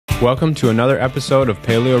Welcome to another episode of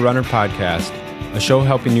Paleo Runner Podcast, a show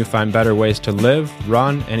helping you find better ways to live,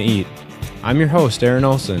 run, and eat. I'm your host, Aaron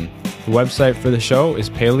Olson. The website for the show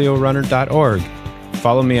is paleorunner.org.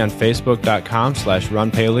 Follow me on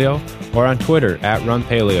facebook.com/runpaleo or on Twitter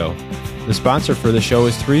 @runpaleo. The sponsor for the show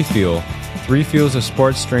is 3Fuel. 3Fuel is a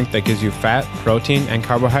sports drink that gives you fat, protein, and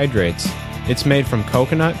carbohydrates. It's made from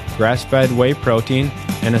coconut, grass-fed whey protein,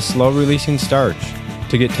 and a slow-releasing starch.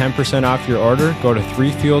 To get 10% off your order, go to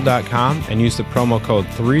 3fuel.com and use the promo code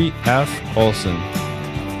 3FOLSON.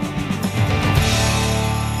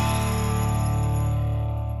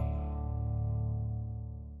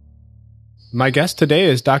 My guest today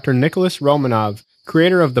is Dr. Nicholas Romanov,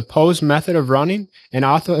 creator of the Pose Method of Running and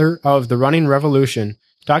author of The Running Revolution.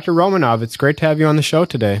 Dr. Romanov, it's great to have you on the show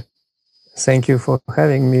today. Thank you for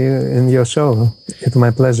having me in your show. It's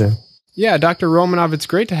my pleasure. Yeah, Dr. Romanov, it's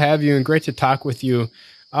great to have you and great to talk with you.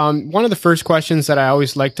 One of the first questions that I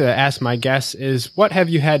always like to ask my guests is, what have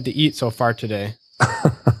you had to eat so far today?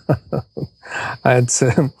 I had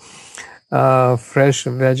fresh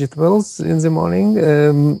vegetables in the morning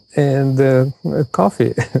and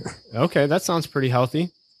coffee. Okay, that sounds pretty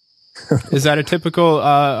healthy. Is that a typical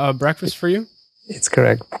breakfast for you? It's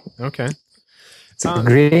correct. Okay. It's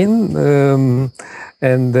green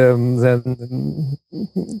and then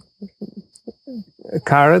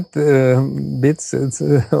carrot, beets, it's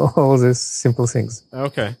all these simple things.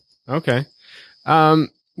 Okay.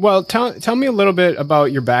 Well, tell me a little bit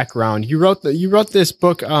about your background. You wrote this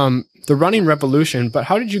book, The Running Revolution, but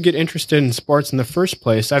how did you get interested in sports in the first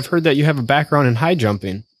place? I've heard that you have a background in high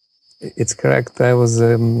jumping. It's correct. I was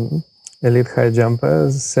elite high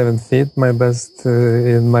jumper, 7 feet, my best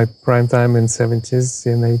in my prime time in 70s,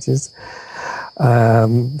 in 80s.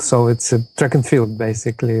 So it's a track and field,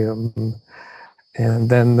 basically. And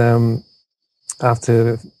then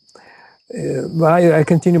after, I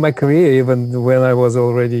continued my career even when I was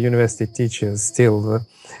already university teacher still.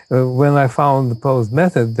 When I found the Pose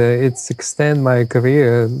Method, it's extended my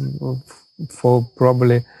career for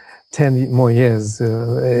probably 10 more years.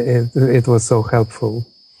 It was so helpful.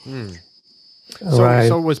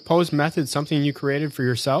 So was Pose Method something you created for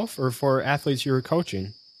yourself or for athletes you were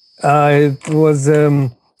coaching? It was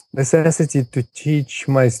necessity to teach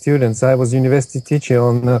my students. I was university teacher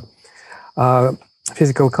on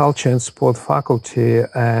physical culture and sport faculty,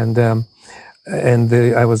 and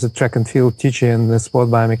I was a track and field teacher in the sport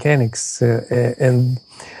biomechanics. And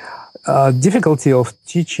difficulty of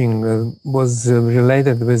teaching was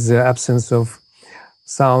related with the absence of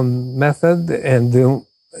sound method, and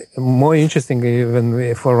more interesting,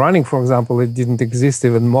 even for running, for example, it didn't exist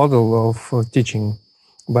even model of teaching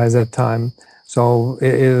by that time. So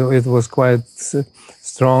it was quite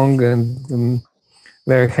strong and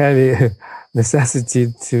very heavy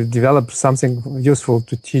necessity to develop something useful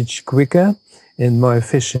to teach quicker and more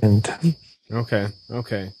efficient. Okay.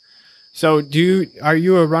 So are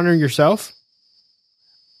you a runner yourself?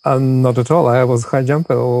 Not at all. I was high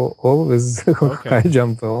jumper, always high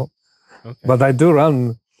jumper. Okay. But I do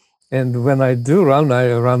run. And when I do run,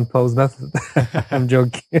 I run Pose Method. I'm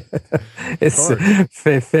joking. It's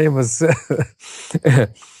famous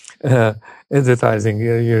advertising.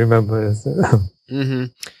 You remember? Mm-hmm.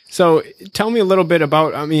 So tell me a little bit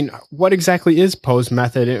about, what exactly is Pose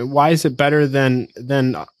Method? Why is it better than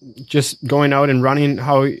just going out and running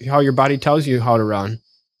how your body tells you how to run?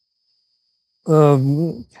 I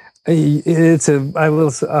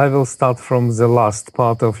will start from the last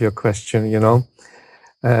part of your question,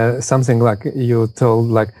 something like you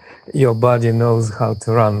told, like your body knows how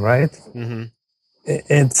to run, right? Mm-hmm.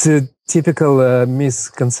 It's a typical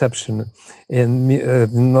misconception. And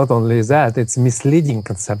not only that, it's misleading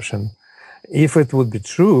conception. If it would be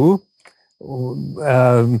true,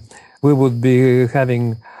 we would be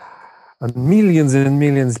having millions and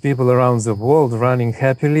millions of people around the world running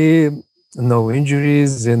happily, no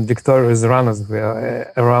injuries, and victorious runners were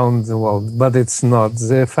around the world. But it's not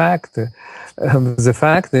the fact. The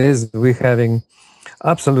fact is we're having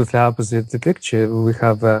absolutely opposite picture. We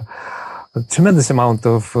have a tremendous amount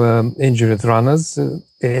of injured runners.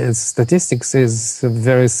 Statistics is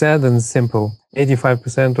very sad and simple.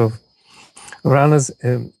 85% of runners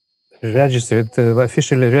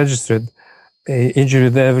officially registered,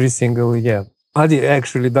 injured every single year. Body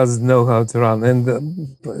actually doesn't know how to run.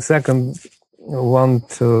 And second one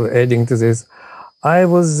to adding to this, I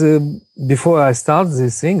was, before I started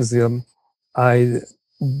these things, I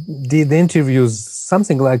did interviews,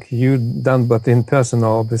 something like you done, but in person,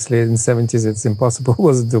 obviously. In the 70s, it's impossible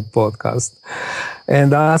was to do podcast.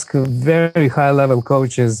 And I asked very high-level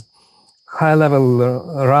coaches, high-level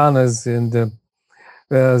runners, and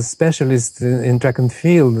specialist in track and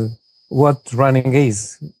field what running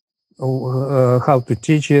is, how to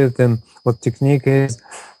teach it, and what technique is.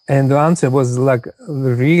 And the answer was like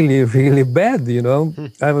really, really bad, you know.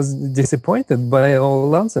 I was disappointed by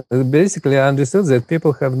all answers. Basically, I understood that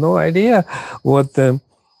people have no idea what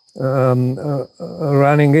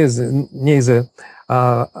running is, neither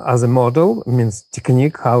as a model, means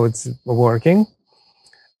technique, how it's working,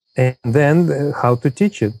 and then how to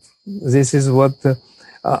teach it. This is what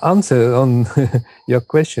answer on your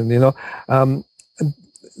question, you know. I'm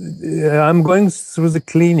going through the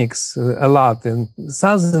clinics a lot, and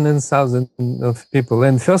thousands of people.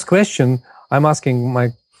 And first question I'm asking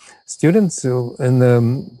my students in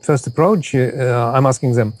the first approach, I'm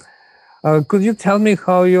asking them, could you tell me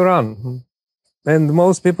how you run? And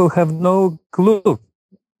most people have no clue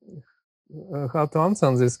how to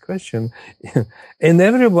answer this question. And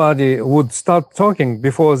everybody would start talking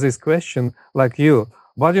before this question like you.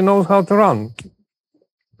 Body knows how to run.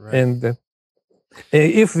 Right. And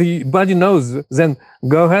if the body knows, then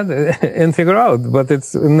go ahead and figure out, but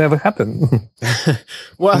it's never happened.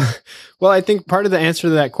 Well, I think part of the answer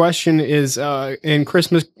to that question is in Chris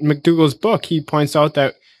McDougall's book, he points out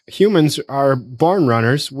that humans are born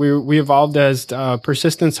runners. We evolved as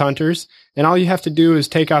persistence hunters, and all you have to do is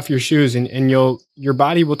take off your shoes and your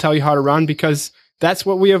body will tell you how to run, because that's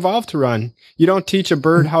what we evolved to run. You don't teach a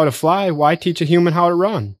bird how to fly. Why teach a human how to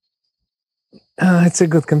run? It's a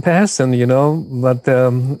good comparison, you know, but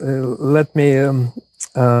let me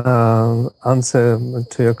answer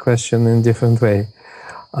to your question in a different way.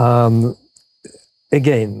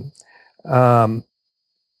 Again,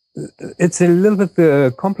 it's a little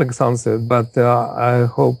bit complex answer, but I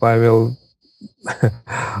hope I will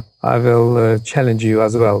I will challenge you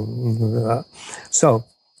as well. So,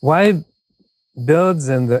 why birds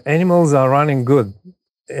and animals are running good,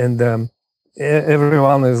 and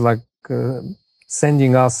everyone is like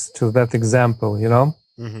sending us to that example, you know.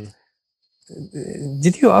 Mm-hmm.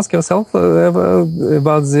 Did you ask yourself ever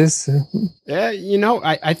about this? Yeah, you know,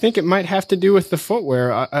 I think it might have to do with the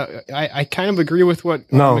footwear. I kind of agree with what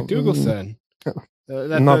McDougall said.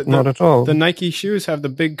 Not at all. The Nike shoes have the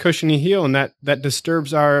big cushiony heel, and that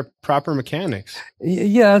disturbs our proper mechanics.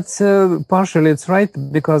 Yeah, it's partially it's right,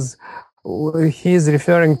 because he is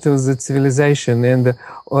referring to the civilization, and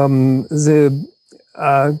the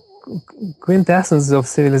quintessence of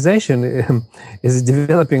civilization is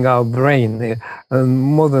developing our brain.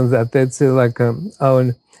 More than that, it's like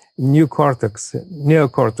our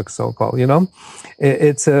neocortex, so-called, you know.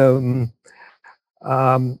 It's a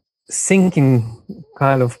thinking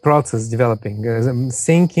kind of process developing,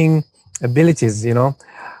 thinking abilities, you know.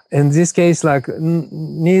 In this case, like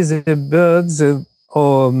neither birds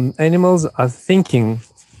or animals are thinking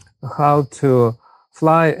how to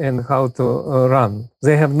fly and how to run.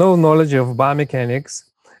 They have no knowledge of biomechanics,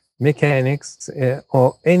 mechanics,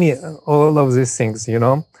 or all of these things, you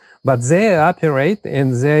know. But they operate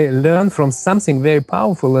and they learn from something very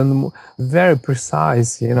powerful and very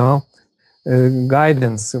precise, you know,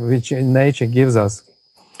 guidance which nature gives us.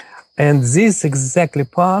 And this exactly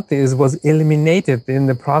part was eliminated in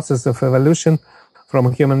the process of evolution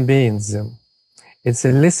from human beings. It's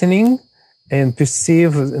a listening and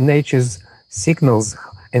perceive nature's signals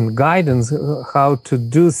and guidance, how to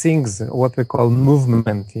do things, what we call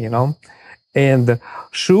movement, you know. And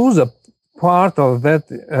shoes are part of that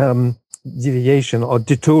deviation or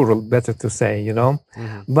detour, better to say, you know.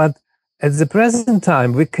 Mm-hmm. But at the present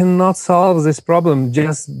time, we cannot solve this problem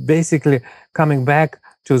just basically coming back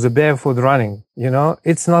to the barefoot running, you know.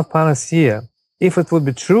 It's not panacea. If it would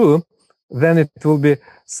be true, then it will be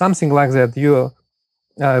something like that.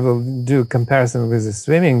 I will do comparison with the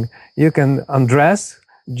swimming. You can undress,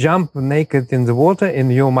 jump naked in the water,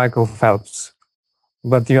 and you're Michael Phelps.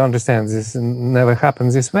 But you understand this never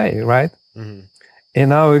happens this way, right? Mm-hmm.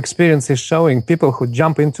 And our experience is showing people who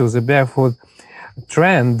jump into the barefoot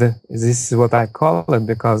trend, this is what I call it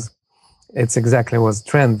because it's exactly was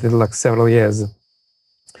trend in like several years.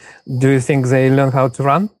 Do you think they learn how to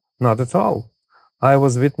run? Not at all. I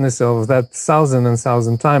was witness of that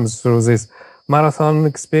thousand times through this marathon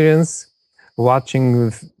experience,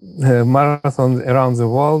 watching marathons around the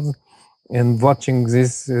world and watching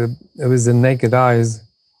this with the naked eyes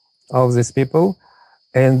of these people.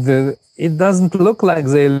 And it doesn't look like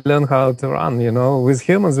they learn how to run, you know. With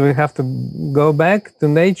humans, we have to go back to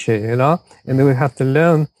nature, you know, and we have to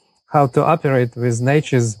learn how to operate with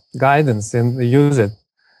nature's guidance and use it.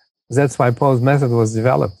 That's why Paul's method was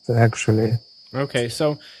developed, actually. Okay,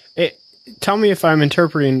 so tell me if I'm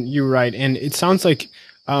interpreting you right. And it sounds like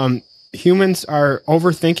humans are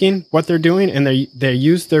overthinking what they're doing, and they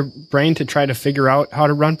use their brain to try to figure out how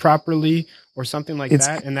to run properly or something like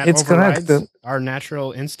that, and that overrides our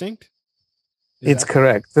natural instinct? It's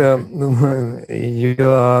correct. You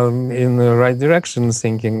are in the right direction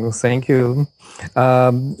thinking. Thank you.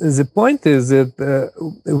 The point is that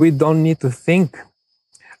we don't need to think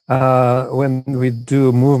when we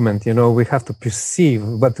do movement. We have to perceive,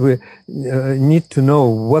 but we need to know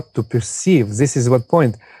what to perceive. This is what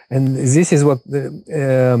point. And this is what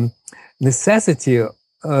necessity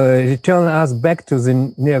return us back to the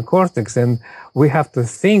neocortex. And we have to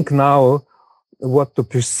think now what to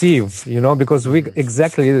perceive, because we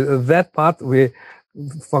exactly that part we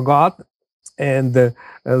forgot and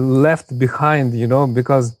left behind,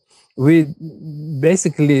 because we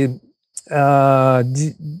basically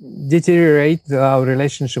deteriorate our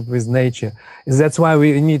relationship with nature. That's why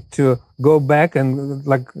we need to go back and,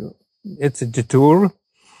 like, it's a detour,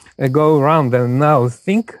 go around and now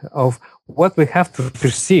think of what we have to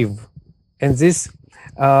perceive. And this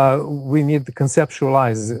we need to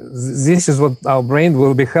conceptualize. This is what our brain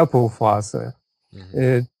will be helpful for us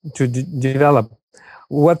to develop.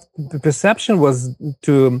 What the perception was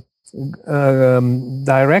to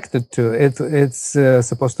directed to, it's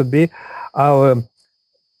supposed to be our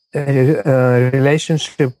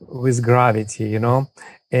relationship with gravity,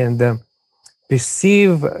 and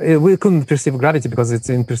perceive. We couldn't perceive gravity because it's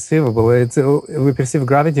imperceivable. We perceive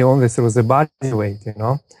gravity only through the body weight,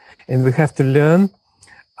 and we have to learn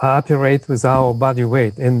operate with our body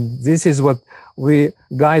weight. And this is what we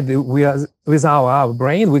guide. With our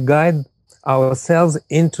brain, we guide ourselves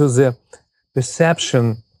into the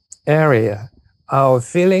perception area, our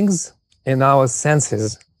feelings and our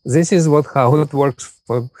senses. This is how it works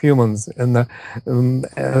for humans in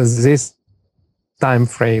this time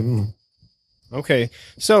frame. Okay.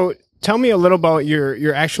 So tell me a little about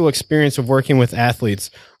your actual experience of working with athletes.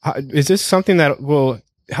 Is this something that will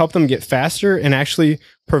help them get faster and actually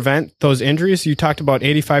prevent those injuries? You talked about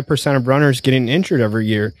 85% of runners getting injured every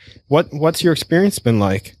year. What's your experience been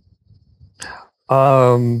like?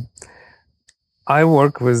 I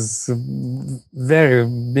work with very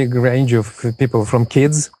big range of people, from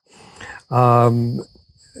kids,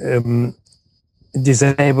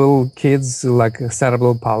 disabled kids like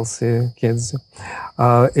cerebral palsy kids,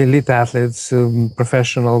 elite athletes,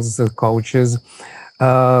 professionals, coaches.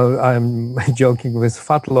 I'm joking with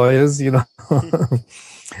fat lawyers,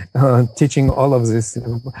 teaching all of this,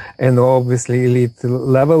 and obviously elite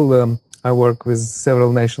level. I work with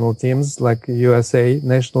several national teams, like USA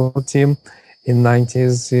national team in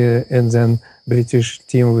 90s, and then British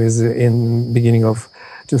team in beginning of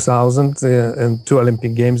 2000, and 2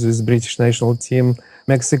 Olympic Games with British national team,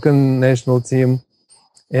 Mexican national team,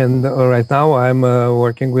 and right now I'm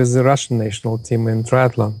working with the Russian national team in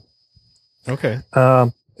triathlon. Okay.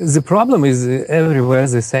 The problem is everywhere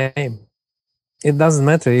the same. It doesn't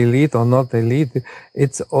matter elite or not elite.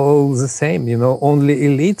 It's all the same, only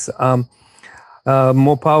elites are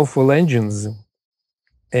more powerful engines,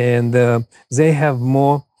 and they have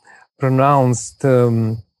more pronounced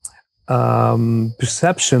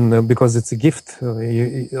perception because it's a gift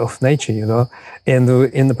of nature, and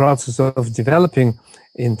in the process of developing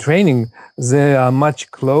in training, they are much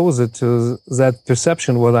closer to that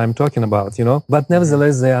perception, what I'm talking about, but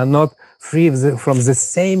nevertheless, they are not free from the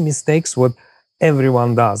same mistakes what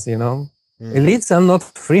everyone does, Elites are not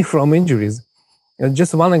free from injuries.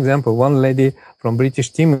 Just one example, one lady from British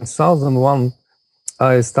team in 2001,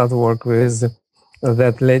 I started work with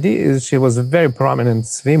that lady. She was a very prominent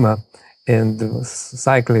swimmer and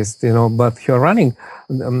cyclist, but her running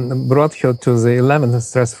brought her to the 11th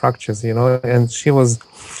stress fractures, and she was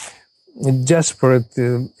desperate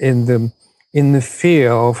in the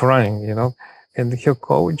fear of running, and her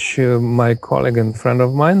coach, my colleague and friend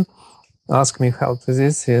of mine, asked me help with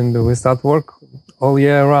this, and we start work all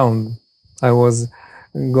year round. I was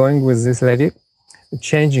going with this lady,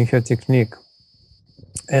 changing her technique,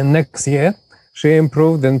 and next year she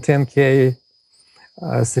improved in 10K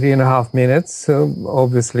 3.5 minutes.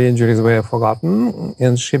 Obviously, injuries were forgotten,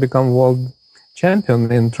 and she became world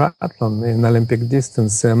champion in triathlon in Olympic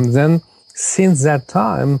distance. And then, since that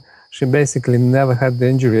time, she basically never had the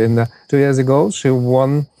injury. And 2 years ago, she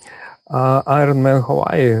won Ironman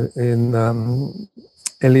Hawaii in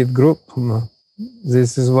elite group.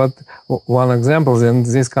 This is one example, and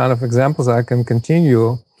these kind of examples I can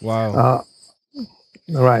continue. Wow.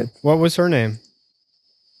 Right. What was her name?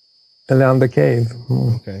 Leander Cave.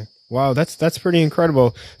 Okay. Wow, that's pretty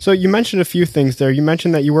incredible. So you mentioned a few things there. You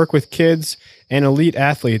mentioned that you work with kids and elite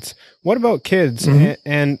athletes. What about kids? Mm-hmm.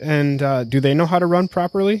 And do they know how to run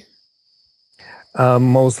properly?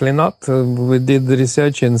 Mostly not. We did the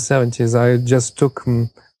research in the 70s. I just took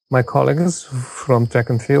my colleagues from track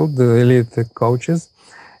and field, the elite coaches,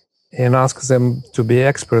 and asked them to be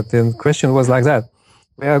expert. And the question was like that.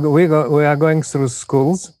 We are going through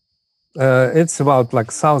schools. It's about like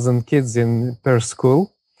 1,000 kids per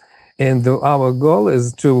school. And our goal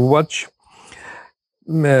is to watch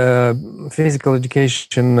physical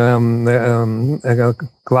education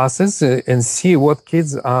classes and see what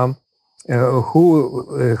kids are,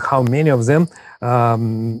 how many of them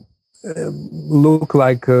look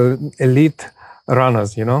like elite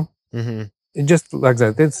runners, Mm-hmm. Just like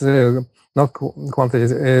that. It's not quantity,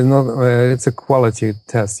 it's a quality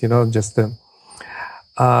test, just.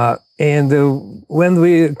 And when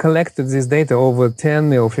we collected this data over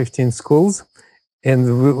 10 or 15 schools,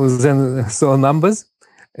 and we then saw numbers,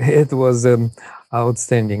 it was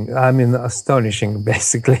outstanding. I mean, astonishing,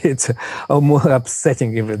 basically. It's more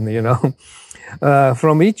upsetting even,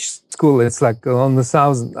 From each school, it's like on the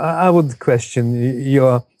 1,000. I would question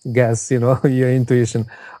your guess, your intuition.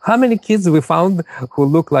 How many kids we found who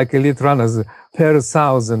look like elite runners per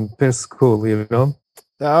 1,000 per school,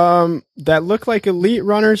 That look like elite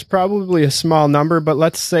runners, probably a small number, but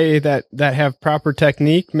let's say that have proper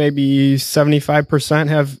technique. Maybe 75%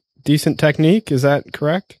 have decent technique. Is that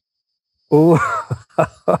correct? Oh,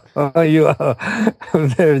 you are a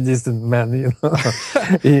very distant man,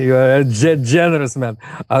 You are a generous man.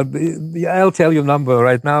 I'll tell you a number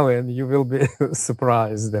right now and you will be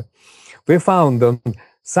surprised. We found on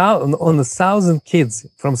 1,000 kids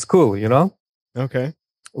from school, Okay.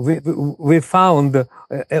 We found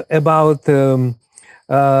about 3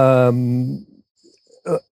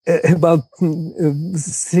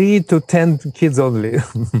 to 10 kids only.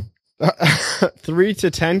 3 to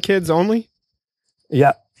 10 kids only?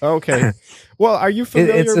 Yeah. Okay. Well, are you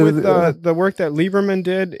familiar with the work that Lieberman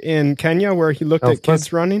did in Kenya, where he looked at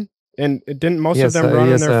kids running, and didn't most of them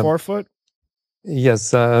run on their forefoot?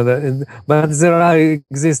 Yes, but there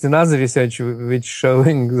exist another research which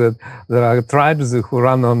showing that there are tribes who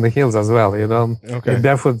run on the hills as well, Okay.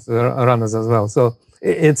 Barefoot runners as well. So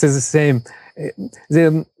it's the same.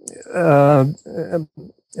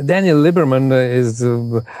 Daniel Lieberman is,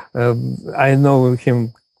 I know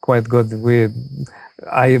him quite good.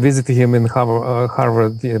 I visited him in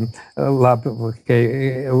Harvard lab.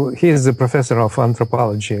 He is a professor of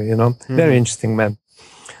anthropology, Mm-hmm. Very interesting man.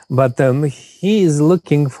 But he is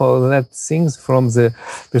looking for that things from the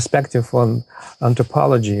perspective on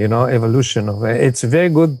anthropology, evolution of it. It's a very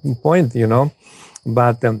good point,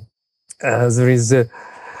 but there is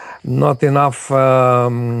not enough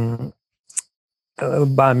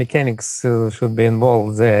biomechanics should be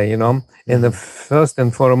involved there, And the first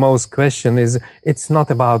and foremost question is, it's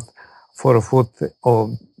not about forefoot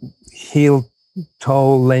or heel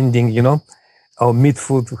toe landing, or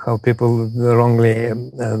midfoot, how people wrongly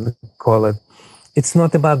call it. It's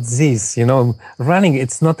not about this, Running,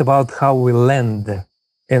 it's not about how we land.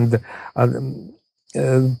 And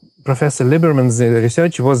Professor Lieberman's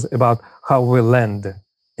research was about how we land.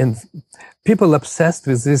 And people obsessed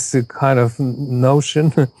with this kind of notion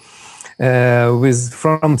from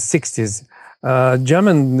 60s.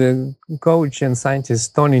 German coach and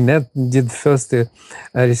scientist Tony Nett did first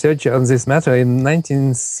research on this matter in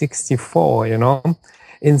 1964,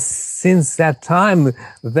 And since that time,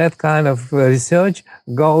 that kind of research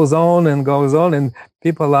goes on, and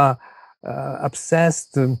people are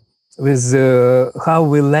obsessed with how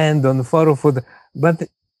we land on the forefoot. But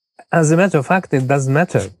as a matter of fact, it doesn't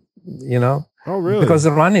matter, Oh, really? Because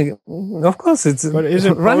running, of course, it's. But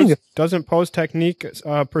isn't running? Doesn't Pose Technique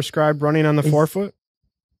prescribe running on the forefoot?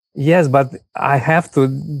 Yes, but I have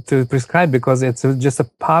to prescribe because it's just a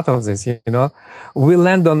part of this. We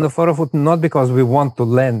land on the forefoot not because we want to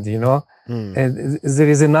land. And there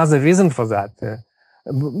is another reason for that,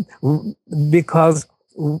 because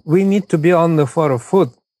we need to be on the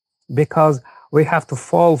forefoot because we have to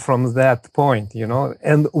fall from that point,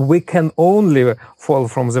 and we can only fall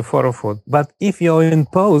from the forefoot. But if you're in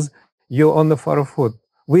pose, you're on the forefoot.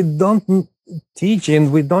 We don't teach, and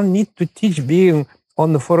we don't need to teach being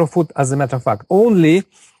on the forefoot, as a matter of fact. Only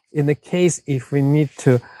in the case if we need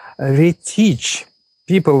to reteach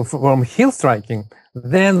people from heel striking,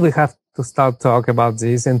 then we have to start talk about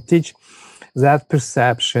this and teach that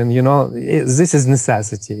perception. This is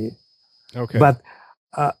necessity. Okay. But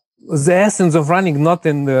the essence of running, not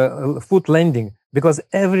in the foot landing, because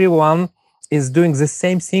everyone is doing the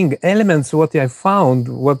same thing. Elements, what I found,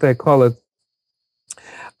 what I call it,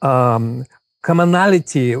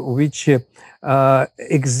 commonality, which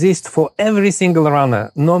exist for every single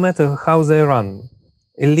runner, no matter how they run.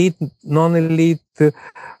 elite, non-elite,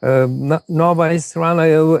 novice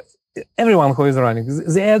runner, everyone who is running.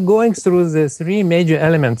 They are going through the three major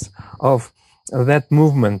elements of that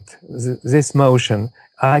movement, this motion.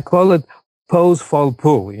 I call it pose, fall,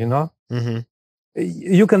 pull, you know? Mm-hmm.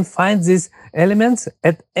 You can find these elements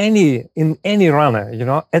in any runner, you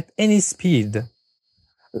know, at any speed.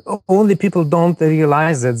 Only people don't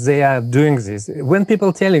realize that they are doing this. When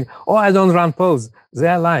people telling, "Oh, I don't run pose," they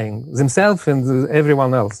are lying themselves and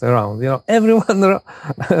everyone else around. You know, everyone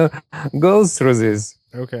goes through this.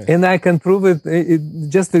 Okay. And I can prove it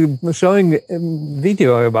just showing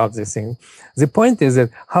video about this thing. The point is that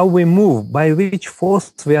how we move, by which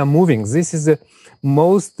force we are moving. This is the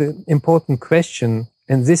most important question,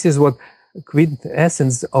 and this is what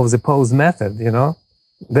quintessence of the pose method. You know,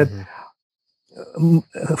 that.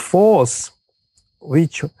 Force,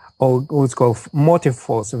 or what's called motive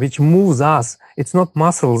force, which moves us. It's not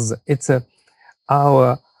muscles. It's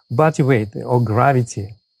our body weight or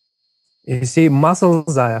gravity. You see,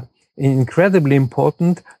 muscles are incredibly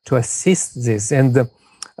important to assist this, and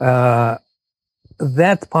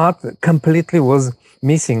that part completely was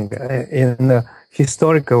missing in a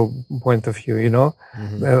historical point of view. You know,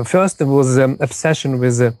 first there was obsession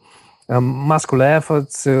with muscular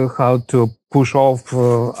efforts, how to push off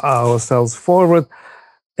ourselves forward,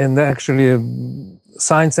 and actually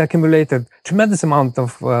science accumulated tremendous amount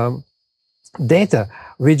of data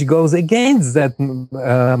which goes against that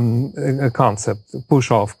concept,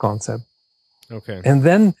 push off concept. Okay. And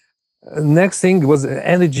then next thing was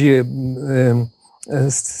energy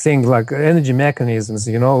thing, like energy mechanisms,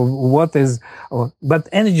 you know, but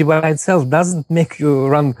energy by itself doesn't make you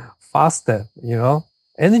run faster, you know.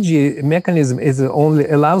 Energy mechanism only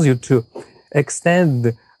allows you to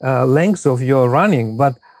extend length of your running,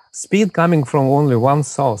 but speed coming from only one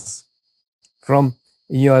source, from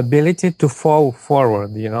your ability to fall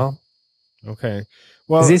forward, you know? Okay.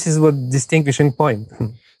 Well, this is what distinguishing point.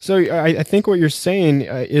 So I think what you're saying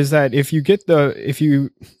is that if you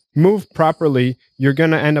move properly, you're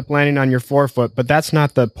going to end up landing on your forefoot, but that's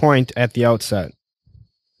not the point at the outset.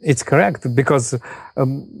 It's correct, because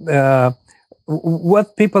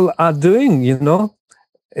what people are doing, you know,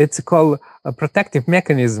 it's called a protective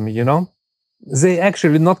mechanism, you know. They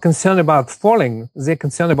actually not concerned about falling. They're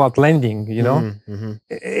concerned about landing, you know. Mm-hmm.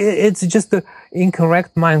 It's just an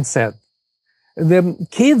incorrect mindset. The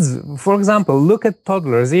kids, for example, look at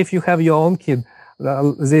toddlers. If you have your own kid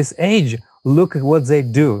this age, look at what they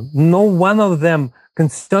do. No one of them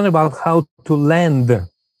concerned about how to land.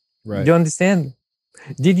 Right. Do you understand?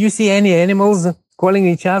 Did you see any animals calling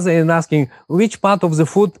each other and asking, which part of the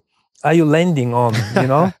foot are you landing on, you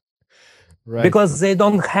know? Right. Because they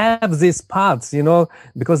don't have these parts, you know,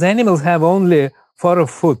 because animals have only 4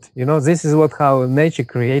 foot, you know, this is how nature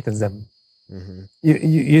created them. Mm-hmm.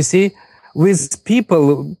 You see, with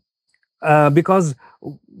people, because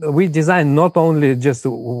we design not only just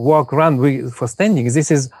walk, run for standing, this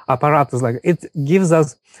is apparatus, like it gives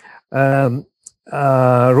us wrong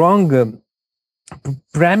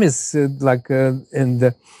premise, like in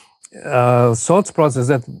the thought process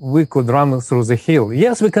that we could run through the hill.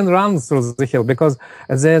 Yes, we can run through the hill, because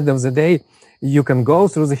at the end of the day, you can go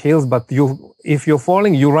through the hills, but if you're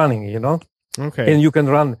falling, you're running, you know? Okay. And you can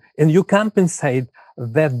run, and you compensate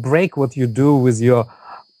that break what you do with your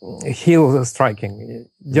heel striking.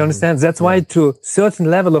 Do you understand? That's why to certain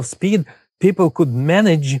level of speed, people could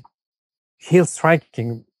manage heel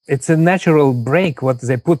striking. It's a natural break what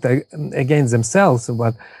they put against themselves,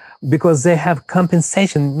 but because they have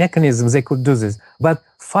compensation mechanisms, they could do this. But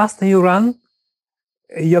faster you run,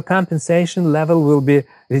 your compensation level will be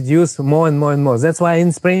reduced more and more and more. That's why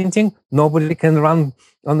in sprinting, nobody can run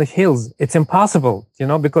on the hills. It's impossible, you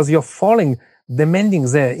know, because you're falling. The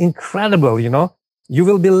mendings are incredible, you know. You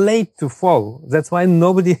will be late to fall. That's why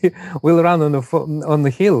nobody will run on the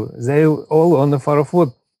hill. They all on the 4 foot.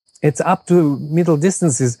 It's up to middle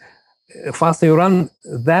distances. Faster you run,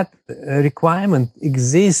 that requirement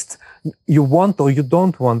exists. You want or you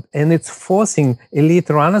don't want, and it's forcing elite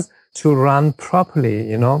runners to run properly.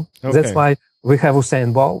 You know, okay. That's why we have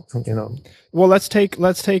Usain Bolt. You know. Well, let's take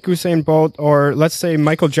Usain Bolt, or let's say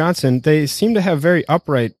Michael Johnson. They seem to have very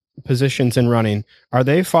upright positions in running. Are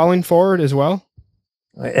they falling forward as well?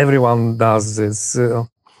 Everyone does this.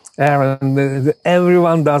 Aaron,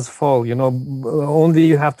 everyone does fall, you know, only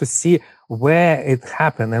you have to see where it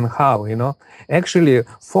happened and how, you know. Actually,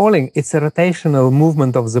 falling, it's a rotational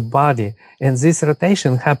movement of the body, and this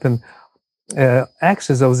rotation happen,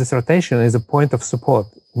 axis of this rotation is a point of support,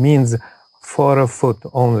 means 4 foot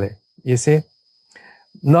only, you see.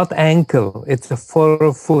 not ankle. It's a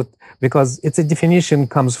forefoot, because it's a definition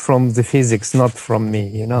comes from the physics, not from me,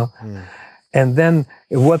 you know. And then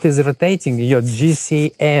what is rotating? Your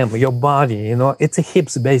GCM, your body, you know, it's a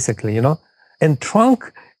hips basically, you know. And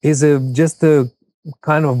trunk is just a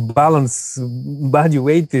kind of balance, body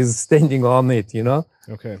weight is standing on it, you know.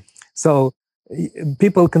 Okay. So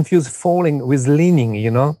people confuse falling with leaning,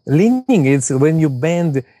 you know. Leaning is when you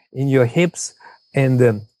bend in your hips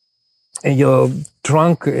and your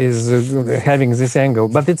trunk is having this angle,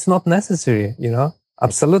 but it's not necessary, you know,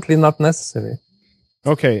 absolutely not necessary.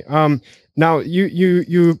 Okay. Now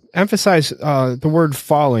you emphasize the word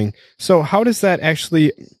falling. So how does that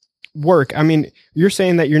actually work? I mean, you're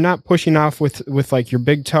saying that you're not pushing off with like your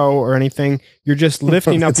big toe or anything. You're just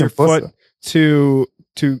lifting up your foot to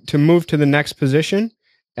move to the next position.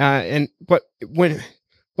 But when,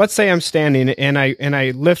 let's say I'm standing and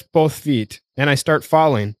I lift both feet and I start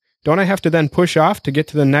falling, don't I have to then push off to get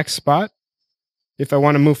to the next spot if I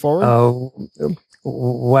want to move forward?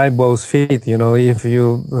 Why both feet? You know, if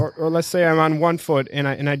you or let's say I'm on one foot and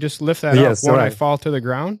I just lift that up when I fall to the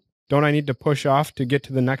ground. Don't I need to push off to get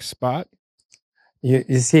to the next spot?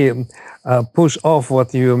 You see, push off.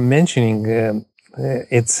 What you're mentioning,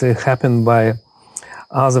 it's happened by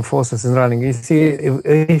other forces in running. You see,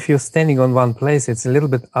 if you're standing on one place, it's a little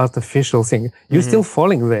bit artificial thing. You're still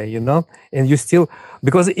falling there, you know, and you still,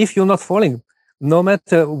 because if you're not falling, no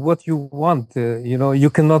matter what you want, you know, you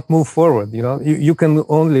cannot move forward, you know, you can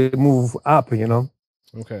only move up, you know.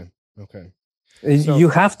 Okay. So, you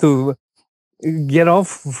have to get off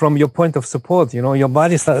from your point of support, you know, your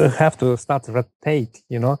body have to start to rotate,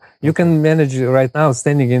 you know. You can manage right now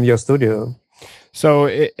standing in your studio. So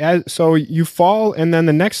so you fall, and then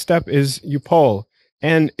the next step is you pull.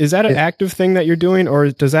 And is that an active thing that you're doing,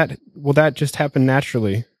 or will that just happen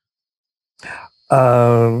naturally?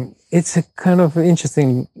 It's a kind of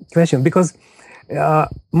interesting question, because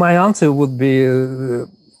my answer would be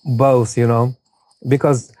both, you know,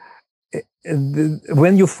 because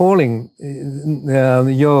when you're falling,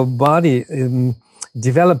 your body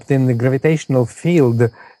developed in the gravitational field,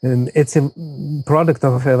 and it's a product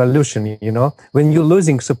of evolution, you know. When you're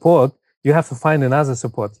losing support, you have to find another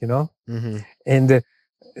support, you know, and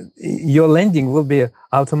your landing will be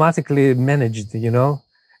automatically managed, you know.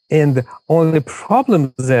 And only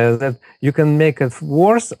problem there that you can make it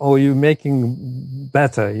worse or you're making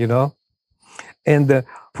better, you know. And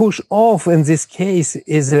push off in this case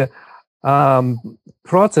is a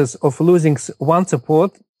process of losing one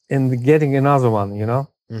support and getting another one, you know.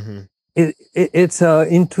 It's an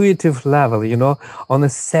intuitive level, you know, on a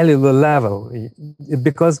cellular level,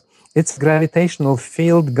 because it's gravitational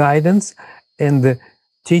field guidance and the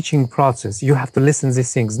teaching process. You have to listen to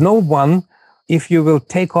these things. No one, if you will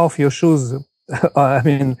take off your shoes, I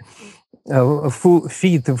mean, full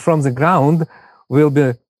feet from the ground, will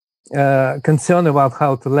be concerned about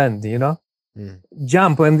how to land, you know.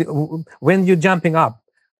 Jump, and when you're jumping up,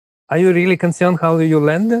 are you really concerned how you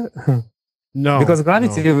land? No, because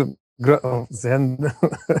gravity. No. Then,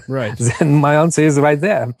 right. Then my answer is right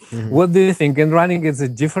there. What do you think? In running, is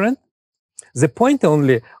it different? The point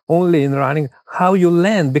only in running how you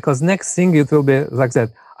land, because next thing it will be like that.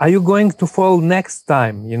 Are you going to fall next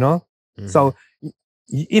time? You know. So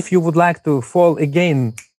if you would like to fall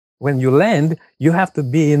again when you land, you have to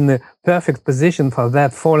be in the perfect position for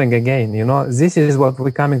that falling again. You know, this is what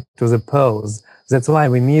we're coming to the pose. That's why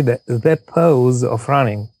we need that pose of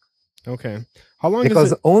running. Okay. How long because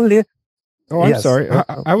does it... only... Oh, I'm yes. sorry.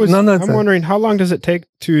 I'm wondering, how long does it take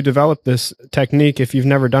to develop this technique if you've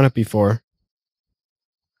never done it before?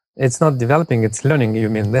 It's not developing, it's learning, you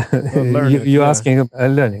mean. You're asking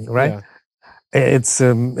learning, right? Yeah.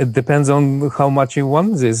 It depends on how much you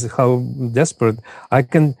want this, how desperate.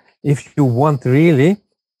 If you want really,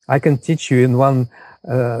 I can teach you in one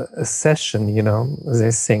session, you know,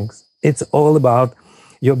 these things. It's all about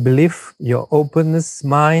your belief, your openness,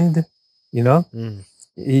 mind, you know,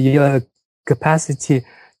 your capacity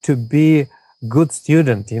to be good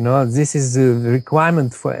student, you know. This is a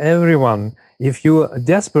requirement for everyone. If you are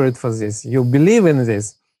desperate for this, you believe in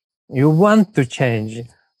this, you want to change,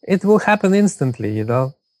 it will happen instantly, you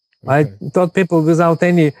know. Okay. I taught people without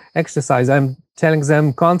any exercise. I'm telling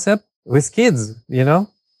them concept with kids, you know,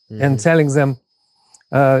 and telling them,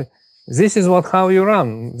 this is how you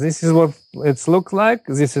run. This is what it looks like.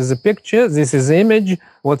 This is a picture. This is image.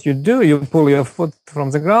 What you do, you pull your foot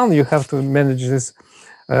from the ground. You have to manage this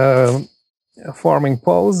forming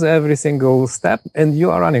pose every single step, and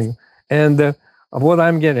you are running. And what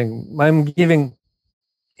I'm giving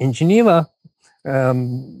in Geneva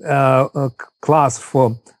a class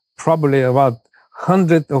for probably about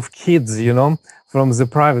 100 of kids, you know, from the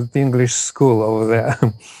private English school over there.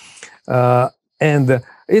 And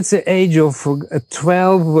it's the age of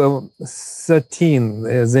 12, 13.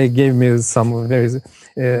 They gave me some very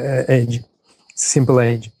age, simple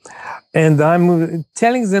age. And I'm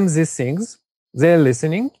telling them these things. They're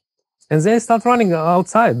listening, and they start running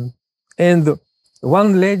outside. And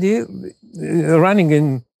one lady running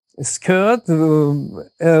in skirt,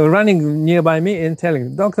 running nearby me and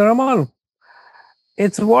telling, Dr. Roman,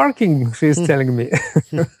 it's working, she's telling me.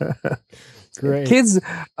 Great. Kids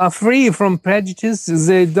are free from prejudice.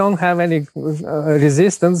 They don't have any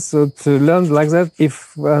resistance to learn like that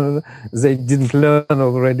if they didn't learn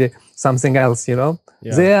already something else, you know.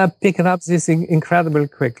 Yeah. They are picking up this incredibly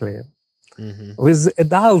quickly. Mm-hmm. With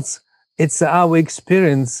adults, it's our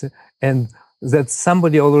experience and that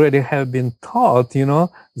somebody already have been taught, you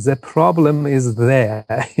know, the problem is there,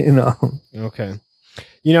 you know. Okay.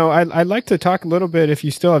 You know, I'd like to talk a little bit, if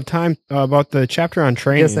you still have time, about the chapter on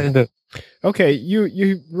training. Yes, I do. Okay,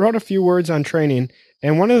 you wrote a few words on training,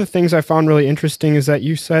 and one of the things I found really interesting is that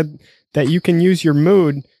you said that you can use your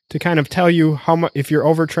mood to kind of tell you how much, if you're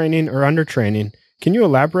overtraining or undertraining. Can you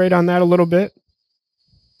elaborate on that a little bit?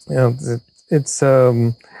 Yeah, it's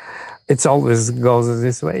always goes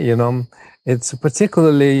this way, you know. It's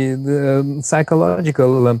particularly the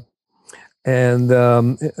psychological and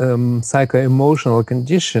psycho-emotional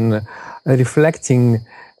condition reflecting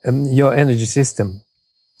your energy system.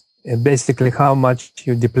 Basically, how much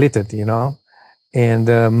you depleted, you know, and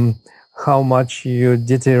how much you're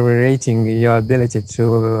deteriorating your ability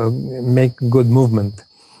to make good movement.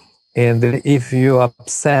 And if you're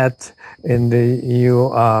upset and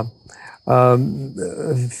you are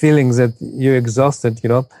feeling that you're exhausted, you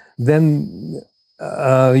know, then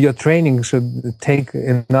your training should take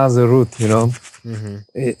another route, you know,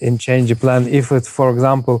 and change your plan. If it, for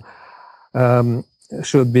example,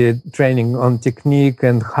 should be training on technique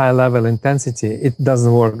and high level intensity, it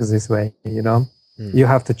doesn't work this way, you know. You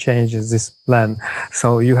have to change this plan.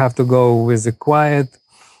 So you have to go with a quiet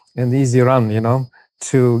and easy run, you know,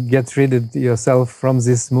 to get rid of yourself from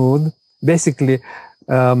this mood. Basically,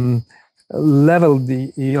 level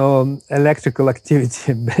your electrical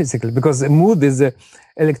activity, basically, because the mood is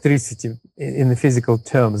electricity in the physical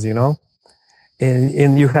terms, you know,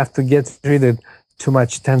 and you have to get rid of too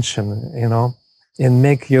much tension, you know, and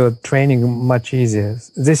make your training much easier.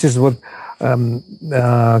 This is what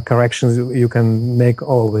corrections you can make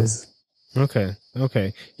always. Okay.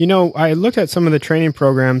 You know, I looked at some of the training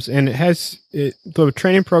programs, and the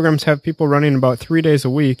training programs have people running about 3 days a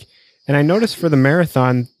week. And I noticed for the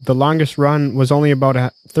marathon, the longest run was only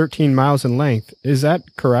about 13 miles in length. Is that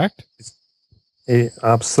correct?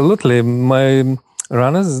 Absolutely. My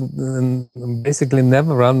runners basically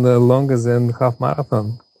never run longer than half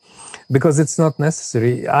marathon because it's not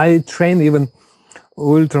necessary. I train even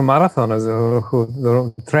ultra marathoners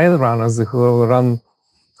who trail runners who run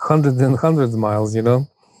hundreds and hundreds of miles, you know.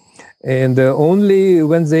 And only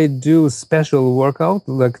when they do special workout,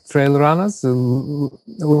 like trail runners,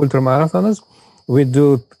 ultra marathoners, we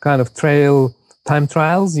do kind of trail time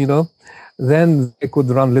trials, you know, then they could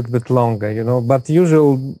run a little bit longer, you know. But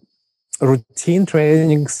usual routine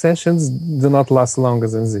training sessions do not last longer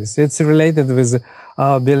than this. It's related with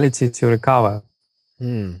our ability to recover.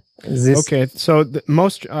 Okay, so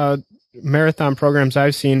most marathon programs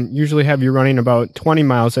I've seen usually have you running about 20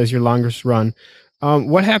 miles as your longest run.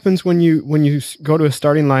 What happens when you go to a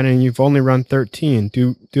starting line and you've only run 13?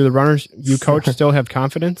 Do the runners you coach still have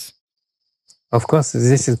confidence? Of course,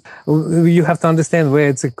 you have to understand where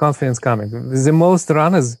it's a confidence coming. The most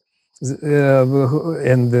runners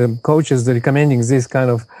and the coaches recommending this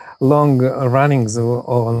kind of long runnings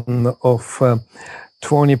of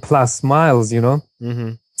 20 plus miles, you know,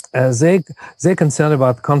 they're concerned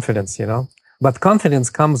about confidence, you know. But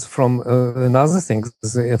confidence comes from another thing,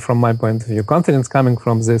 from my point of view. Confidence coming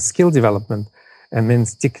from the skill development, and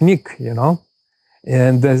means technique, you know,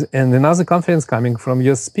 and another confidence coming from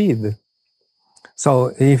your speed.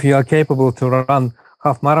 So if you are capable to run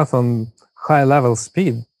half marathon high level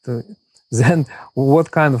speed, then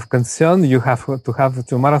what kind of concern you have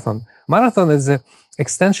to marathon? Marathon is an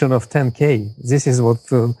extension of 10K. This is what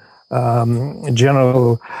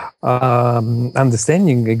general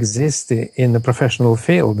understanding exists in the professional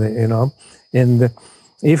field, you know. And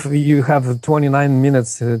if you have 29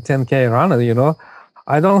 minutes 10K runner, you know,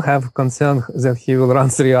 I don't have concern that he will run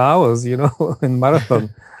 3 hours, you know, in marathon.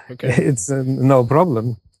 Okay. It's no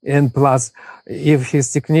problem. And plus, if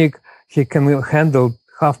his technique, he can handle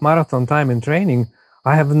half marathon time in training,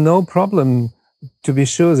 I have no problem to be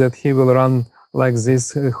sure that he will run like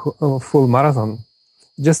this full marathon.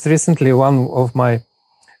 Just recently, one of my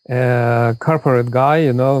corporate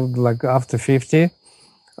guy, like after 50,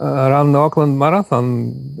 around the Auckland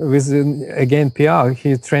Marathon with, again, PR.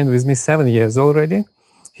 He trained with me 7 years already.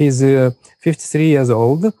 He's 53 years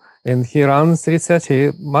old, and he runs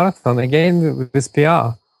 3:30 marathon again with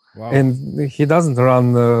PR. Wow. And he doesn't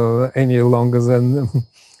run any longer than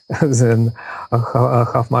than a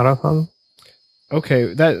half marathon.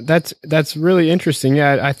 Okay, that's really interesting.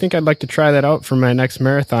 Yeah, I think I'd like to try that out for my next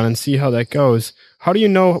marathon and see how that goes. How do you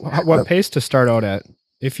know what pace to start out at?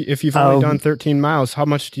 If you've only done 13 miles, how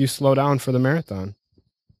much do you slow down for the marathon?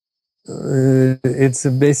 It's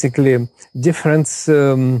basically difference.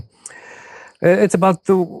 It's about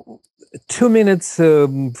 2 minutes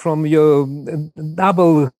from your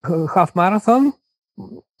double half marathon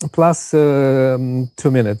plus 2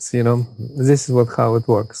 minutes. This is how it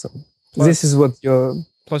works. Plus, this is what your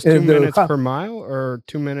plus 2 minutes per mile or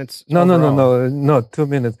 2 minutes. No, overall? No, 2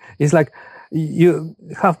 minutes. It's like you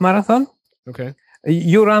half marathon. Okay.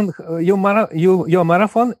 You run your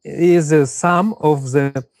marathon is a sum of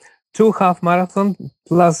the 2 half marathon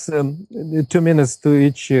plus 2 minutes to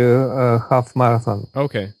each half marathon.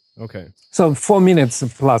 Okay. So 4 minutes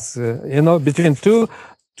plus, between 2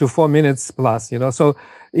 to 4 minutes plus, So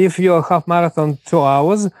if your half marathon 2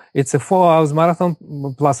 hours, it's a 4 hours marathon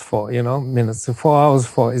plus 4, minutes. 4 hours,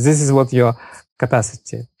 4. This is what your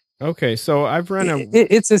capacity. Okay, so I've run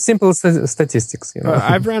it's a simple statistics.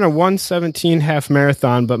 I've ran a 1:17 half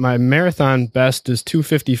marathon, but my marathon best is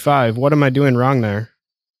 2:55. What am I doing wrong there?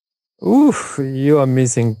 Oof, you are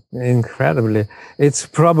missing incredibly. It's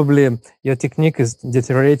probably your technique is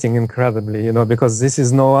deteriorating incredibly, because this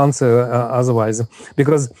is no answer otherwise.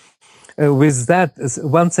 Because with that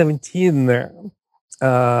 1:17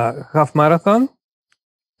 half marathon,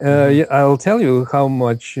 I'll tell you how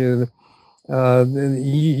much.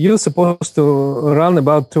 You're supposed to run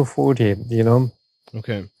about 2:40,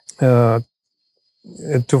 Okay.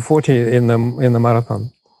 2:40 in the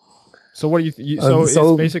marathon. So what do you so it's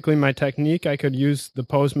basically my technique. I could use the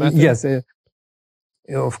pose method. Yes,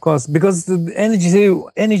 of course, because the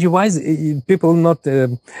energy wise, people not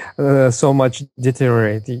so much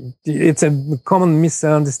deteriorate. It's a common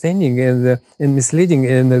misunderstanding and misleading,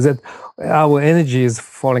 and that our energy is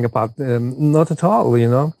falling apart. Not at all,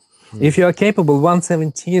 If you are capable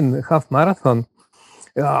 1:17 half marathon,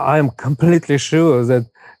 I am completely sure that,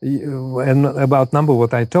 and about number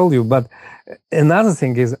what I told you, but another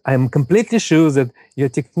thing is I'm completely sure that your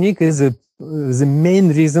technique is the main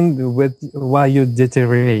reason why you're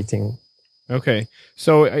deteriorating. Okay.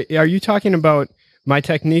 So are you talking about my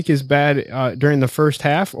technique is bad during the first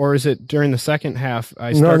half, or is it during the second half I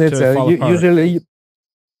start to fall apart? Usually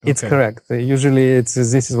it's correct. Usually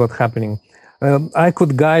this is what's happening. I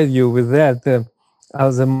could guide you with that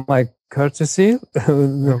as my courtesy.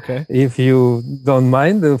 Okay. If you don't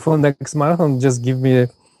mind, for next marathon, just give me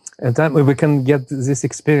a time where we can get this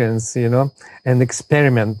experience, and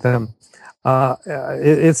experiment.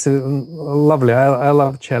 It's lovely. I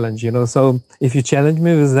love challenge, So if you challenge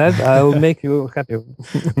me with that, I'll make you happy.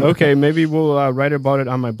 Okay, maybe we'll write about it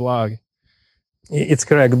on my blog. It's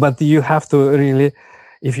correct, but you have to really.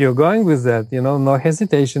 If you're going with that, no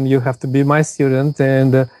hesitation. You have to be my student,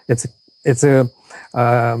 and it's a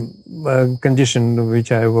condition which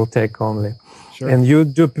I will take only. Sure. And you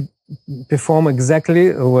do perform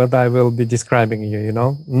exactly what I will be describing you.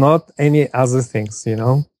 Not any other things.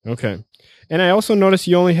 Okay. And I also noticed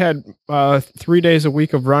you only had 3 days a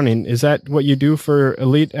week of running. Is that what you do for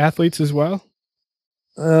elite athletes as well?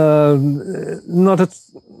 Not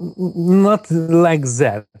like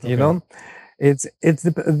that. Okay. It's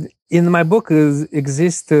in my book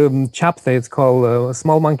exists chapter. It's called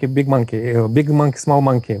Small Monkey, Big Monkey, Big Monkey, Small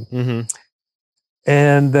Monkey,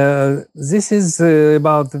 and this is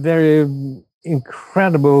about very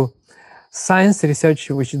incredible science research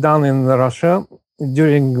which is done in Russia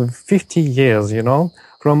during 50 years.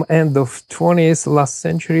 From end of 20th last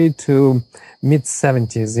century to mid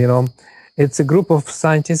 70s. It's a group of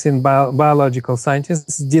scientists and biological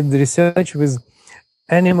scientists did research with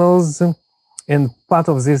animals. And part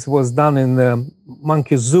of this was done in the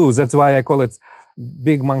monkey zoo. That's why I call it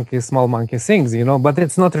big monkey, small monkey things, But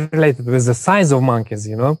it's not related with the size of monkeys,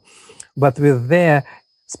 But with their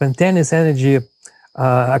spontaneous energy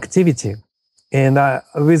activity. And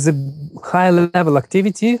with the high level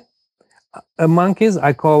activity, monkeys,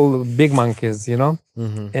 I call big monkeys,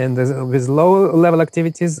 And with low level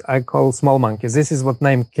activities, I call small monkeys. This is what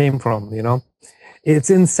name came from, It's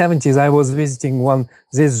in 70s. I was visiting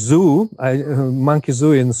this zoo, monkey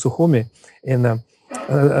zoo in Sukhumi, in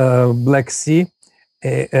Black Sea,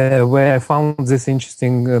 where I found this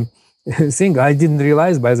interesting thing. I didn't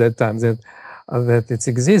realize by that time that that it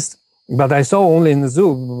exists. But I saw only in the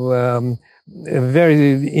zoo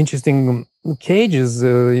very interesting cages,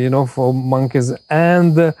 for monkeys.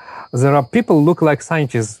 And there are people look like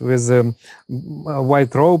scientists with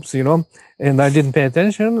white robes, and I didn't pay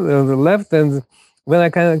attention, left. And when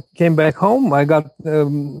I came back home, I got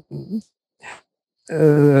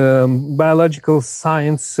biological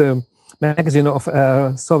science magazine of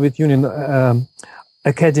Soviet Union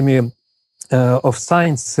Academy of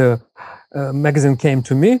Science magazine came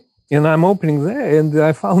to me, and I'm opening there, and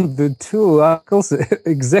I found the 2 articles,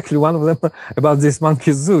 exactly one of them about this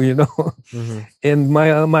monkey zoo, Mm-hmm. and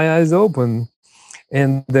my eyes open,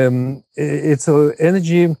 and it's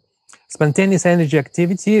spontaneous energy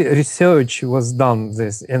activity research was done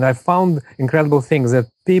this, and I found incredible things that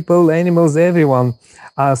people, animals, everyone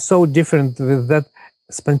are so different with that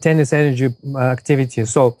spontaneous energy activity.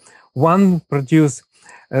 So one produce,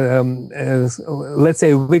 let's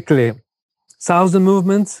say weekly, 1,000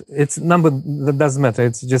 movements. It's number that doesn't matter.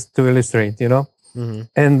 It's just to illustrate, Mm-hmm.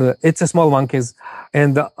 And it's a small monkeys,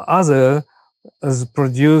 and the other has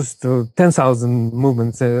produced 10,000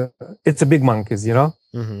 movements. It's a big monkeys,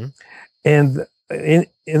 Mm-hmm. And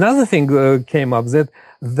another thing came up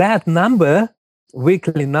that number,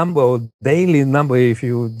 weekly number or daily number, if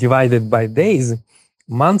you divide it by days,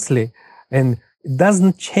 monthly, and it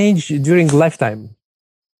doesn't change during lifetime.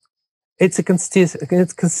 It's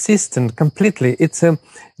consistent completely. It's a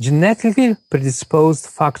genetically predisposed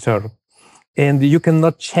factor, and you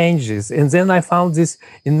cannot change this. And then I found this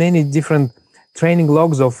in many different training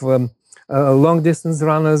logs of long distance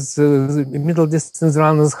runners, middle distance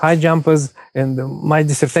runners, high jumpers, and my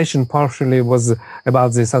dissertation partially was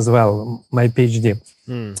about this as well, my PhD.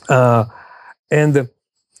 And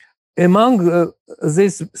among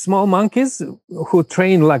these small monkeys who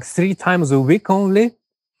train like 3 times a week only,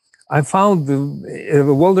 I found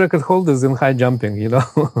world record holders in high jumping,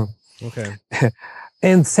 Okay.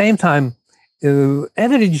 And same time,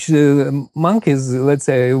 average monkeys, let's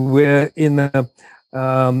say, were in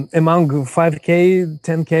among 5K,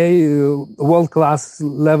 10K world-class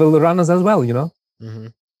level runners as well, Mm-hmm.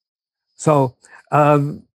 So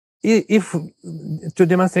if to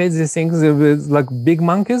demonstrate these things with like big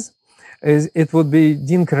monkeys, it would be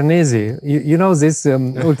Dean Carnesi. You know this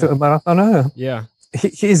ultramarathoner? Yeah.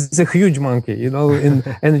 He's a huge monkey, in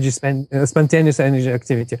spontaneous energy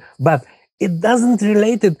activity. But it doesn't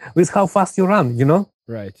relate it with how fast you run,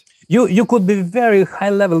 Right. You could be very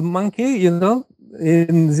high-level monkey,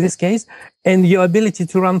 in this case, and your ability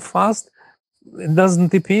to run fast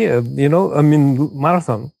doesn't appear,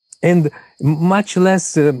 marathon. And much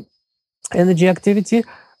less energy activity,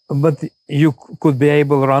 but you could be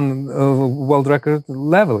able to run world record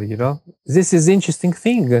level, This is interesting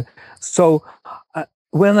thing. So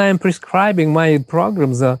when I am prescribing my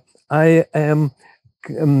programs, I am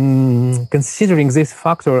considering this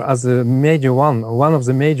factor as a major one of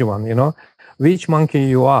the major one, which monkey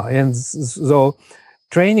you are. And so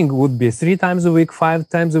training would be 3 times a week, 5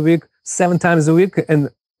 times a week, 7 times a week. And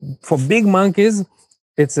for big monkeys,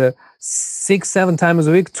 it's 6, 7 times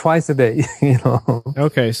a week, twice a day,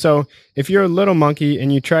 Okay. So if you're a little monkey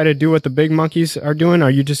and you try to do what the big monkeys are doing,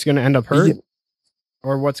 are you just going to end up hurt?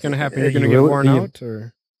 Or what's going to happen? You're going to get worn out?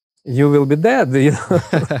 Or you will be dead,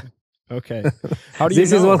 Okay. How do you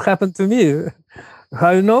This know? is what happened to me. How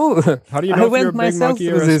you know? How do you know I if you're a went big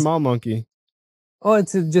monkey or a this. small monkey? Oh,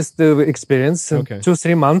 it's just the experience. Okay.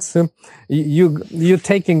 2-3 months. You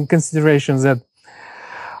take in consideration that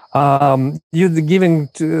you're giving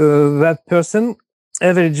to that person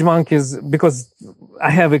average monkeys, because I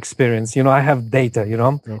have experience, I have data,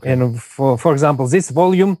 Okay. and for example, this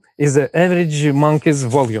volume is the average monkey's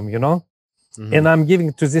volume, Mm-hmm. and I'm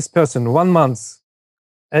giving to this person 1 month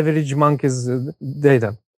average monkey's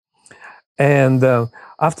data. And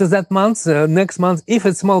after that month, next month, if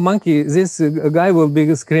it's small monkey, this guy will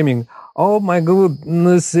be screaming, "Oh my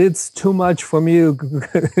goodness, it's too much for me.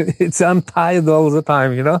 I'm tired all the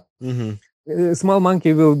time," Mm-hmm. A small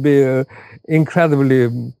monkey will be incredibly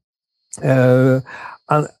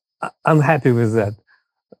unhappy with that.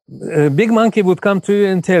 A big monkey would come to you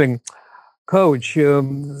and telling, "Coach,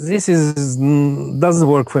 this doesn't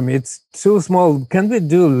work for me. It's too small. Can we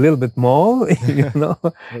do a little bit more?"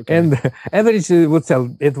 Okay. And average would tell,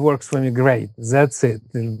 "It works for me. Great. That's it.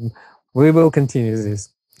 We will continue this."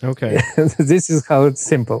 Okay. This is how it's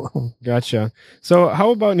simple. Gotcha. So how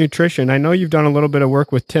about nutrition? I know you've done a little bit of work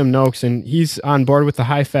with Tim Noakes, and he's on board with the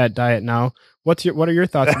high-fat diet now. What are your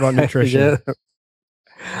thoughts about nutrition? Yeah.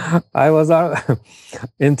 I was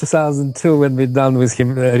in 2002 when we done with him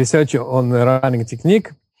research on running technique,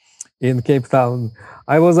 in Cape Town.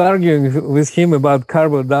 I was arguing with him about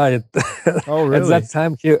carbo diet. Oh, really? At that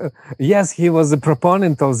time, he was a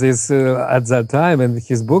proponent of this at that time, and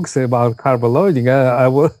his books about carbo loading. I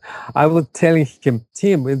was telling him,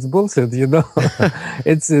 Tim, it's bullshit, you know.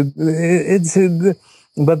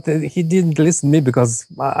 But he didn't listen to me because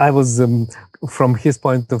I was, from his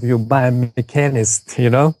point of view, biomechanist, you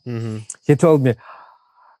know. Mm-hmm. He told me,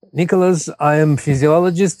 Nicholas, I am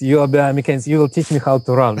physiologist, you are biomechanist, you will teach me how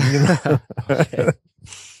to run. You know? Okay.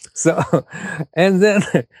 So, and then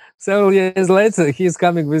several years later, he's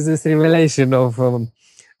coming with this revelation of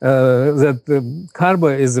that carbo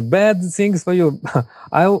is a bad thing for you.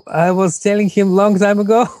 I was telling him long time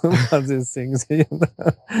ago about these things. You know?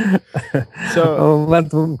 So,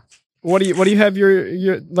 but what do you have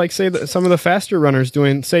your like say that some of the faster runners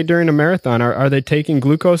doing, say during a marathon? Are they taking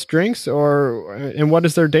glucose drinks, and what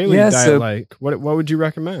is their daily diet like? What would you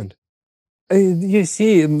recommend? You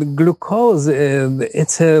see, glucose,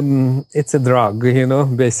 it's a drug, you know,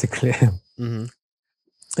 basically. Mm-hmm.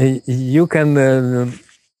 You can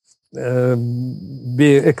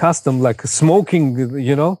be accustomed, like smoking,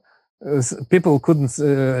 you know. People couldn't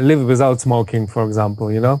live without smoking, for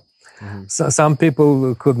example, you know. Mm-hmm. So some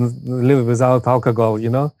people couldn't live without alcohol, you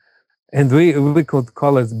know. And we could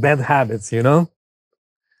call it bad habits, you know.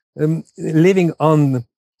 Living on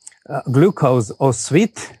glucose or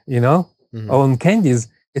sweet, you know, mm-hmm. on candies,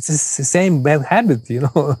 it's the same bad habit, you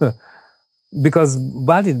know, because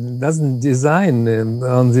body doesn't design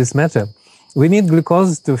on this matter. We need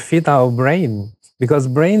glucose to feed our brain, because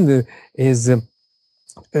brain is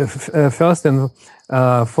first and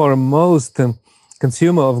foremost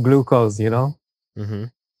consumer of glucose, you know.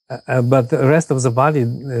 Mm-hmm. But the rest of the body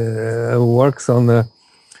works on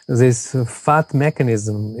this fat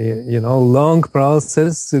mechanism, you know, long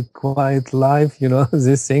process, quiet life, you know,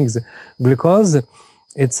 these things. Glucose,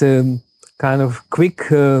 it's a kind of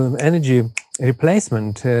quick energy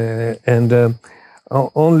replacement, and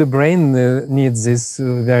only brain needs this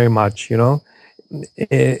very much, you know,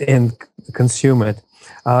 and consume it.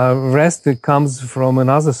 Rest comes from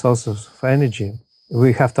another source of energy.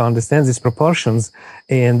 We have to understand these proportions,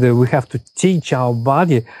 and we have to teach our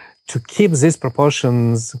body to keep these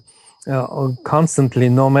proportions constantly,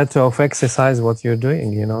 no matter of exercise what you're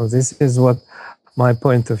doing. You know, this is what my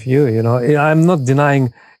point of view. You know, I'm not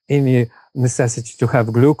denying any necessity to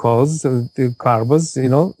have glucose, carbs. You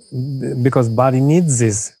know, because body needs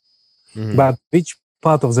this. Mm-hmm. But which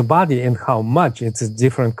part of the body and how much, it's a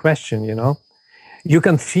different question. You know, you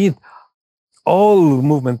can feed all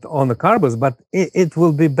movement on the carbs, but it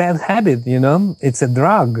will be bad habit. You know, it's a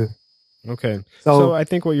drug. Okay. So I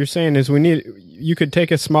think what you're saying is you could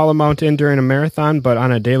take a small amount in during a marathon, but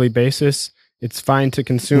on a daily basis, it's fine to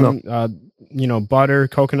consume, you know, butter,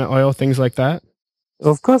 coconut oil, things like that.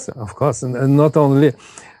 Of course. And not only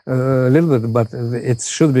a little bit, but it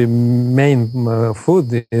should be main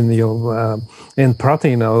food in your, in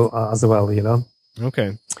protein as well, you know.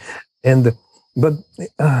 Okay. But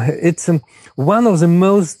it's one of the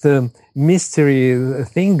most mystery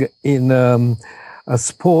thing in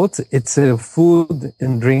sport. It's food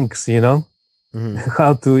and drinks, you know, mm-hmm.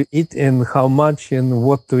 how to eat and how much and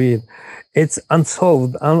what to eat. It's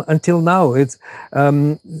unsolved until now. It's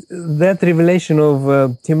that revelation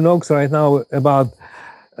of Tim Noakes right now about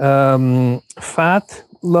fat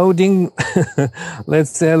loading,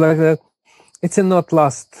 let's say like that. It's a not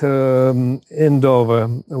last end over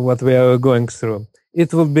what we are going through.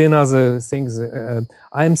 It will be another things.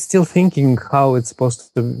 I'm still thinking how it's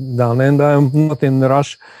supposed to be done, and I'm not in a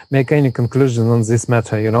rush make any conclusion on this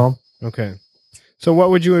matter, you know. Okay. So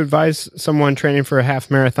what would you advise someone training for a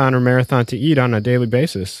half marathon or marathon to eat on a daily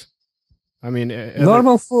basis? I mean,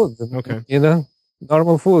 normal food. Okay. You know,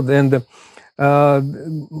 normal food. And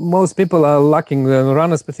most people are lacking,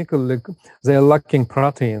 runners particularly, they are lacking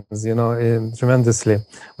proteins, you know, tremendously.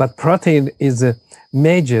 But protein is a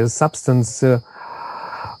major substance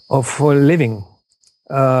of living.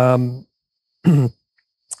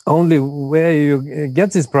 Only where you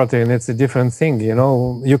get this protein, it's a different thing, you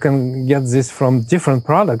know. You can get this from different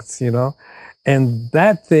products, you know, and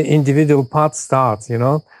that the individual part starts, you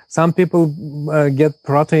know. Some people get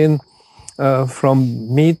protein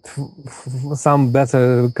from meat, some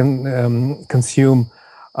better consume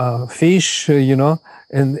fish, you know,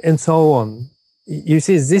 and so on. You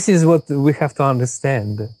see, this is what we have to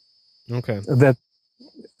understand. Okay. That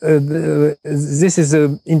this is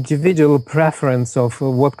an individual preference of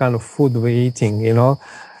what kind of food we're eating, you know.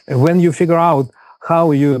 When you figure out how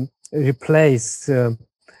you replace,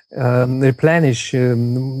 replenish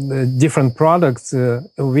different products,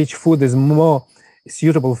 which food is more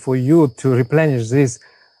suitable for you to replenish this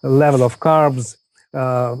level of carbs,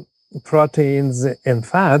 proteins, and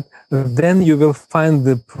fat, then you will find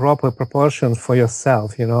the proper proportion for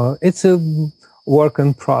yourself. It's a work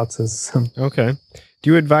in process. Okay. Do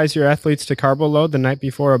you advise your athletes to carbo load the night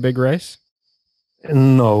before a big race?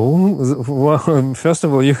 No. Well, first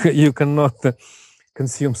of all, you cannot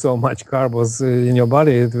consume so much carbs in your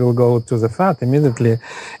body. It will go to the fat immediately.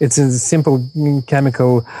 It's a simple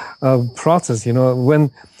chemical process. When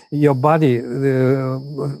your body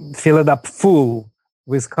fill it up full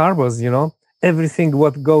with carbs, everything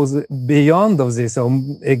what goes beyond of this, or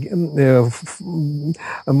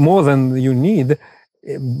more than you need,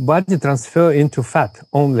 body transfer into fat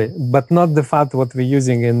only, but not the fat what we're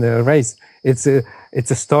using in the race. It's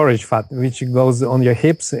a storage fat which goes on your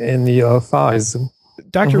hips and your thighs.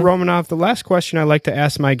 Dr. Romanov, the last question I like to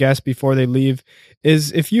ask my guests before they leave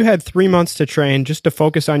is, if you had 3 months to train just to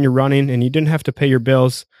focus on your running and you didn't have to pay your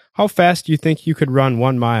bills, how fast do you think you could run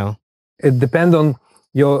 1 mile? It depends on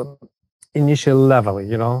your initial level,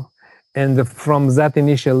 and from that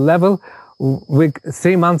initial level, with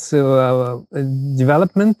 3 months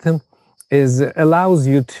development allows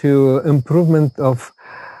you to improvement of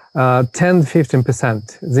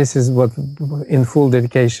 10-15%. This is what in full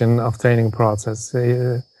dedication of training process.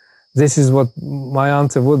 This is what my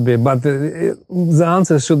answer would be, but the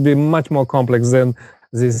answer should be much more complex than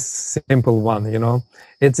this simple one.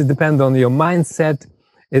 It depends on your mindset.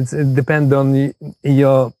 It depends on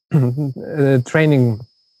your training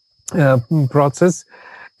process.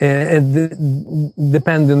 It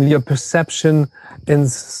depends on your perception and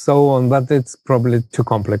so on, but it's probably too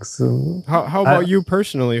complex. How about you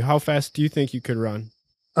personally? How fast do you think you could run?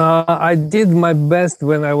 I did my best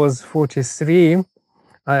when I was 43.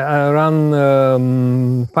 I ran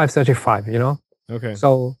 5:35. Okay.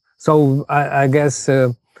 So I guess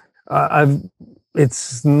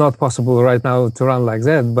it's not possible right now to run like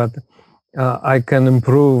that, but I can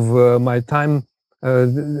improve my time.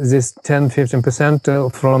 This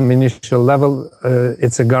 10-15% from initial level,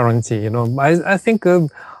 it's a guarantee. I think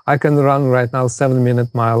I can run right now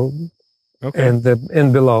 7-minute mile, okay,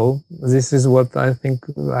 and below. This is what I think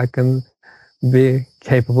I can be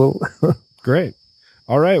capable. Great.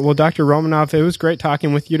 All right. Well, Dr. Romanov, it was great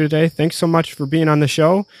talking with you today. Thanks so much for being on the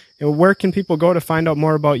show. And where can people go to find out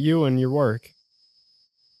more about you and your work?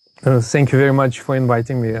 Thank you very much for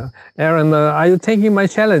inviting me, Aaron. Are you taking my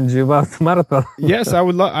challenge about marathon? Yes, I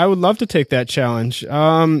would love to take that challenge.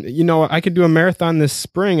 I could do a marathon this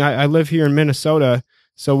spring. I live here in Minnesota,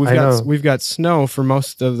 so we've got snow for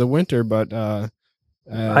most of the winter. But I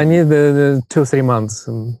need 2-3 months.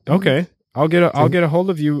 Okay, I'll get a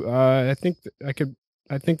hold of you. I think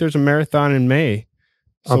there's a marathon in May,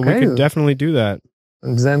 so we could definitely do that.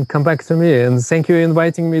 And then come back to me, and thank you for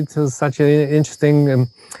inviting me to such an interesting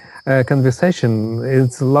conversation.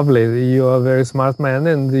 It's lovely. You are a very smart man,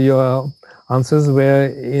 and your answers were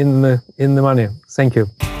in the money. Thank you.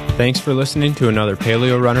 Thanks for listening to another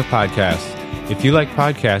Paleo Runner podcast. If you like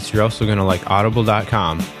podcasts, you're also going to like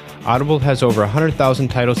Audible.com. Audible has over 100,000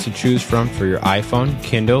 titles to choose from for your iPhone,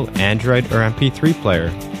 Kindle, Android, or MP3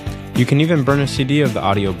 player. You can even burn a CD of the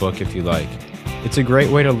audiobook if you like. It's a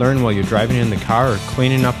great way to learn while you're driving in the car or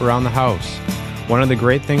cleaning up around the house. One of the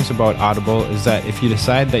great things about Audible is that if you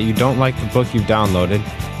decide that you don't like the book you've downloaded,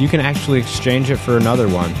 you can actually exchange it for another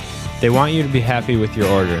one. They want you to be happy with your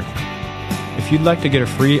order. If you'd like to get a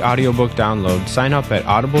free audiobook download, sign up at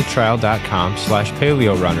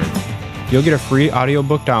audibletrial.com/paleorunner. You'll get a free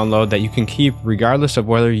audiobook download that you can keep regardless of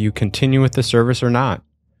whether you continue with the service or not.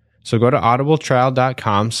 So go to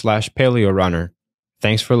audibletrial.com/paleorunner.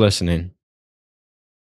 Thanks for listening.